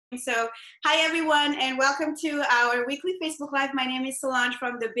So, hi everyone, and welcome to our weekly Facebook Live. My name is Solange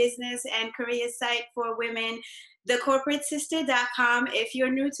from the business and career site for women, thecorporatesister.com. If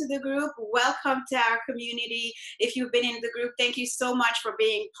you're new to the group, welcome to our community. If you've been in the group, thank you so much for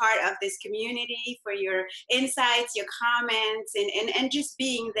being part of this community, for your insights, your comments, and just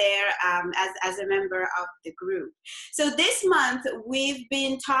being there as a member of the group. So, this month we've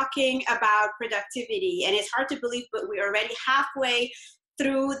been talking about productivity, and it's hard to believe, but we're already halfway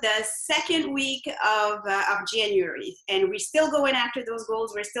through the second week of January, and we're still going after those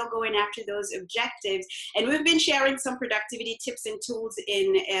goals. We're still going after those objectives, and we've been sharing some productivity tips and tools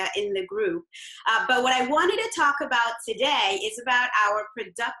in the group. But what I wanted to talk about today is about our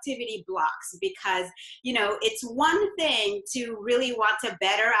productivity blocks, because it's one thing to really want to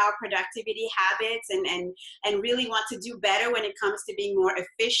better our productivity habits and really want to do better when it comes to being more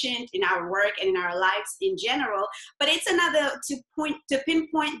efficient in our work and in our lives in general. But it's another to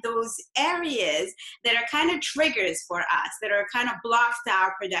pinpoint those areas that are kind of triggers for us, that are kind of blocks to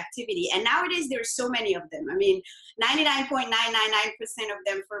our productivity. And nowadays, there's so many of them. I mean, 99.999% of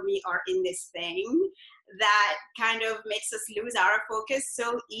them for me are in this thing that kind of makes us lose our focus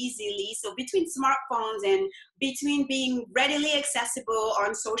so easily. So between smartphones and between being readily accessible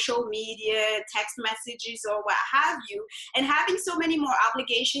on social media, text messages, or what have you, and having so many more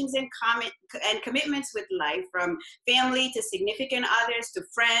obligations and commitments with life, from family to significant others to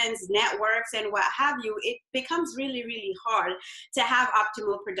friends, networks, and what have you, it becomes really, really hard to have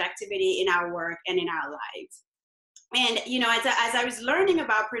optimal productivity in our work and in our lives. And, as I was learning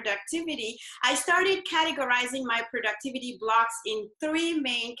about productivity, I started categorizing my productivity blocks in three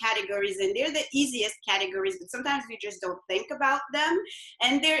main categories. And they're the easiest categories, but sometimes we just don't think about them.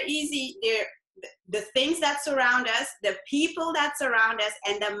 And they're easy. They're the things that surround us, the people that surround us,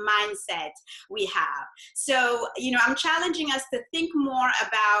 and the mindset we have. So, I'm challenging us to think more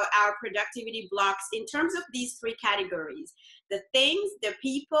about our productivity blocks in terms of these three categories: the things, the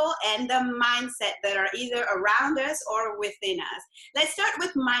people, and the mindset that are either around us or within us. Let's start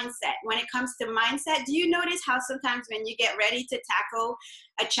with mindset. When it comes to mindset, do you notice how sometimes when you get ready to tackle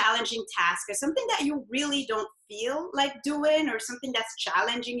a challenging task or something that you really don't feel like doing, or something that's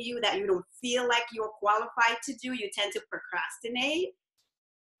challenging you that you don't feel like you're qualified to do, you tend to procrastinate?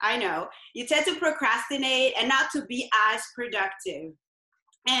 I know. You tend to procrastinate and not to be as productive.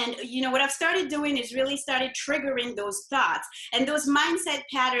 And what I've started doing is really started triggering those thoughts and those mindset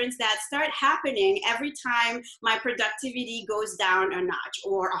patterns that start happening every time my productivity goes down a notch,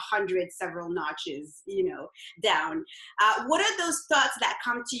 or 100 several notches, down. What are those thoughts that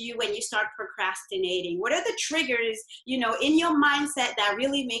come to you when you start procrastinating? What are the triggers, in your mindset that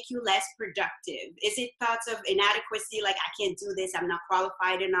really make you less productive? Is it thoughts of inadequacy, like I can't do this, I'm not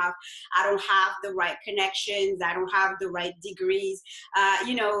qualified enough, I don't have the right connections, I don't have the right degrees?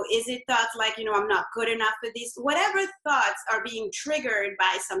 Is it thoughts like, I'm not good enough for this? Whatever thoughts are being triggered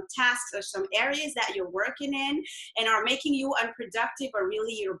by some tasks or some areas that you're working in and are making you unproductive, are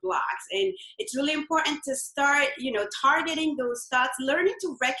really your blocks. And it's really important to start, targeting those thoughts, learning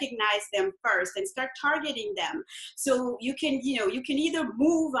to recognize them first and start targeting them. So you can either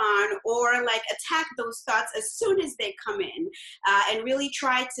move on or like attack those thoughts as soon as they come in, and really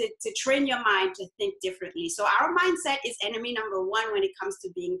try to train your mind to think differently. So our mindset is enemy number one when it comes to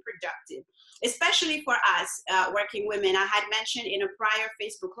being productive, especially for us working women. I had mentioned in a prior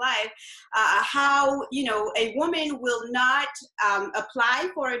Facebook Live how a woman will not apply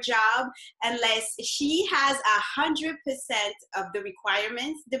for a job unless she has 100% of the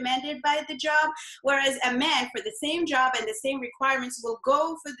requirements demanded by the job, whereas a man for the same job and the same requirements will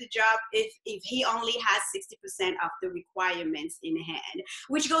go for the job if he only has 60% of the requirements in hand,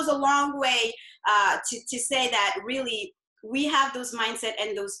 which goes a long way to say that really we have those mindset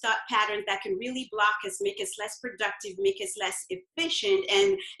and those thought patterns that can really block us, make us less productive, make us less efficient.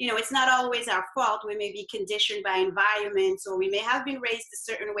 And, it's not always our fault. We may be conditioned by environments, or we may have been raised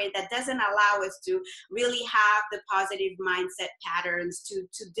a certain way that doesn't allow us to really have the positive mindset patterns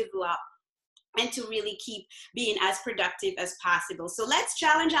to develop and to really keep being as productive as possible. So let's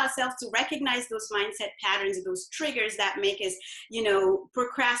challenge ourselves to recognize those mindset patterns, those triggers that make us,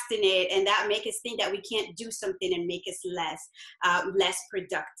 procrastinate, and that make us think that we can't do something and make us less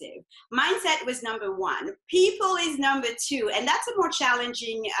productive. Mindset was number one. People is number two, and that's a more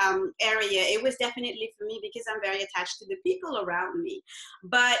challenging area. It was definitely for me because I'm very attached to the people around me.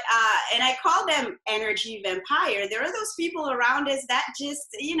 But and I call them energy vampire. There are those people around us that just,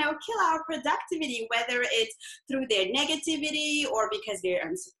 kill our production. productivity, whether it's through their negativity or because they're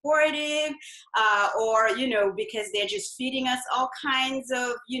unsupportive, or, because they're just feeding us all kinds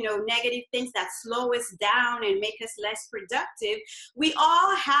of, negative things that slow us down and make us less productive. We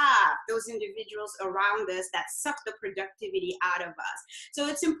all have those individuals around us that suck the productivity out of us. So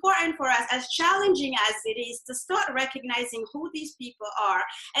it's important for us, as challenging as it is, to start recognizing who these people are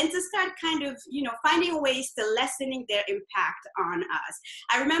and to start kind of, finding ways to lessening their impact on us.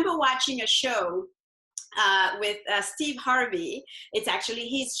 I remember watching a show with Steve Harvey. It's actually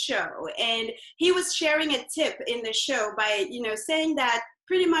his show, and he was sharing a tip in the show by, saying that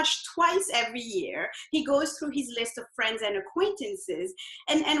pretty much twice every year he goes through his list of friends and acquaintances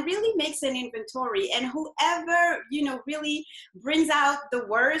and really makes an inventory, and whoever really brings out the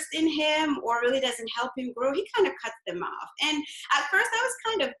worst in him or really doesn't help him grow, he kind of cuts them off. And at first I was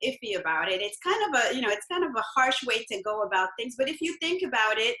kind of iffy about it. It's kind of a harsh way to go about things, but if you think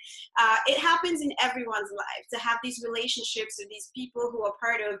about it, it happens in everyone's life to have these relationships with these people who are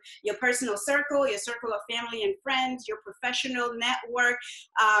part of your personal circle, your circle of family and friends, your professional network,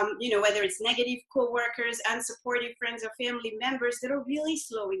 whether it's negative coworkers, unsupportive friends or family members that are really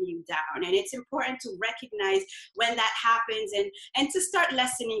slowing you down. And it's important to recognize when that happens and to start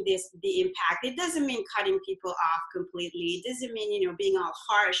lessening the impact. It doesn't mean cutting people off completely. It doesn't mean, being all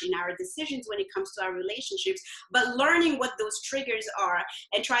harsh in our decisions when it comes to our relationships, but learning what those triggers are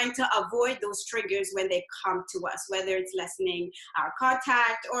and trying to avoid those triggers when they come to us, whether it's lessening our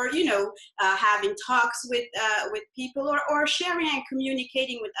contact or, having talks with people or sharing and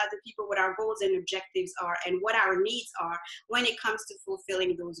communicating with other people what our goals and objectives are and what our needs are when it comes to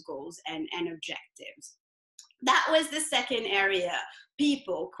fulfilling those goals and objectives. That was the second area.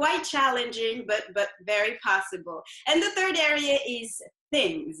 People, quite challenging, but very possible. And the third area is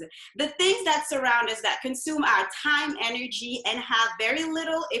things. The things that surround us, that consume our time, energy, and have very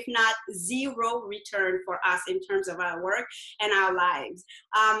little, if not zero, return for us in terms of our work and our lives.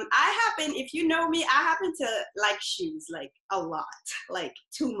 If you know me, I happen to like shoes, like a lot, like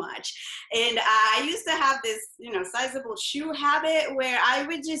too much. And I used to have this, sizable shoe habit where I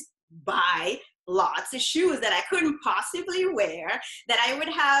would just buy lots of shoes that I couldn't possibly wear, that I would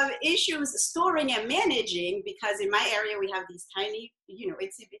have issues storing and managing, because in my area we have these tiny,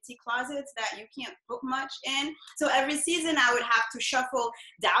 itsy bitsy closets that you can't put much in. So every season I would have to shuffle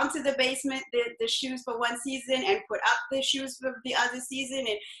down to the basement the shoes for one season and put up the shoes for the other season,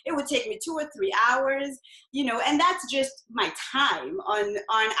 and it would take me 2 or 3 hours, and that's just my time on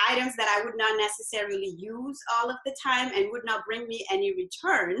items that I would not necessarily use all of the time and would not bring me any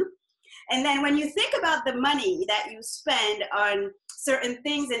return. And then when you think about the money that you spend on certain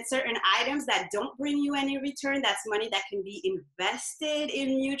things and certain items that don't bring you any return, that's money that can be invested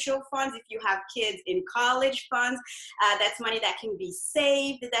in mutual funds. If you have kids, in college funds, that's money that can be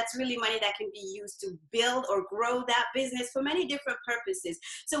saved. That's really money that can be used to build or grow that business for many different purposes.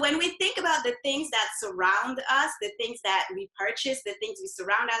 So when we think about the things that surround us, the things that we purchase, the things we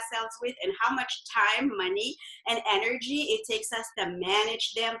surround ourselves with, and how much time, money, and energy it takes us to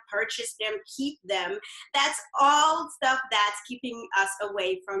manage them, purchase them, keep them, that's all stuff that's keeping us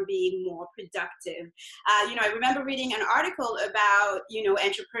away from being more productive. I remember reading an article about,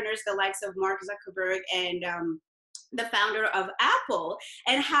 entrepreneurs, the likes of Mark Zuckerberg and the founder of Apple,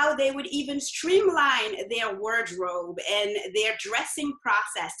 and how they would even streamline their wardrobe and their dressing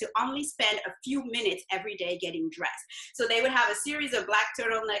process to only spend a few minutes every day getting dressed. So they would have a series of black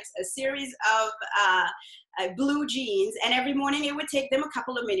turtlenecks, a series of blue jeans, and every morning it would take them a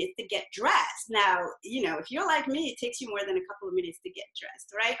couple of minutes to get dressed. Now, if you're like me, it takes you more than a couple of minutes to get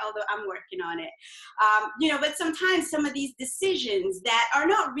dressed, right? Although I'm working on it. But sometimes some of these decisions that are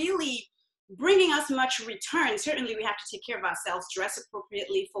not really bringing us much return, certainly we have to take care of ourselves, dress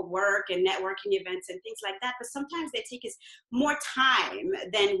appropriately for work and networking events and things like that, but sometimes they take us more time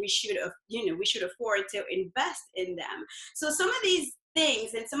than we should afford to invest in them. So some of these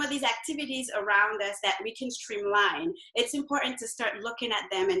things and some of these activities around us that we can streamline, it's important to start looking at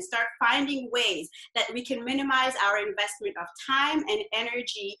them and start finding ways that we can minimize our investment of time and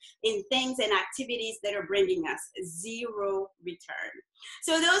energy in things and activities that are bringing us zero return.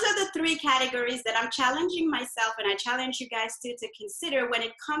 So those are the 3 categories that I'm challenging myself, and I challenge you guys to consider when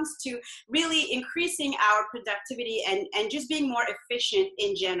it comes to really increasing our productivity and just being more efficient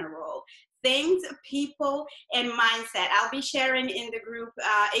in general. Things, people, and mindset. I'll be sharing in the group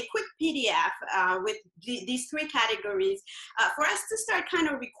a quick PDF with these 3 categories for us to start kind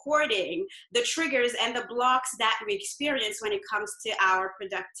of recording the triggers and the blocks that we experience when it comes to our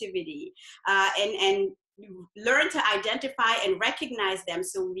productivity. And learn to identify and recognize them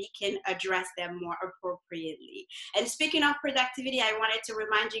so we can address them more appropriately. And speaking of productivity, I wanted to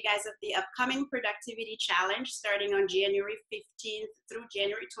remind you guys of the upcoming productivity challenge starting on January 15th through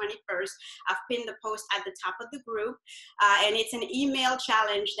January 21st. I've pinned the post at the top of the group, and it's an email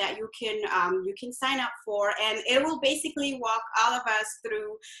challenge that you can sign up for, and it will basically walk all of us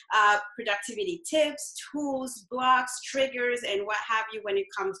through productivity tips, tools, blocks, triggers, and what have you when it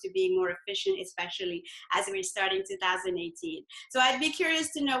comes to being more efficient, especially as we're starting 2018. So I'd be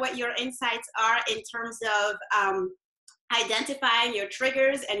curious to know what your insights are in terms of identifying your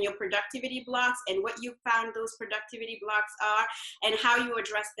triggers and your productivity blocks, and what you found those productivity blocks are, and how you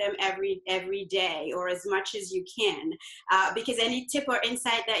address them every day, or as much as you can, because any tip or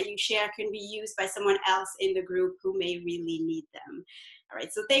insight that you share can be used by someone else in the group who may really need them. All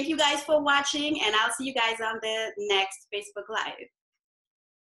right, so thank you guys for watching, and I'll see you guys on the next Facebook Live.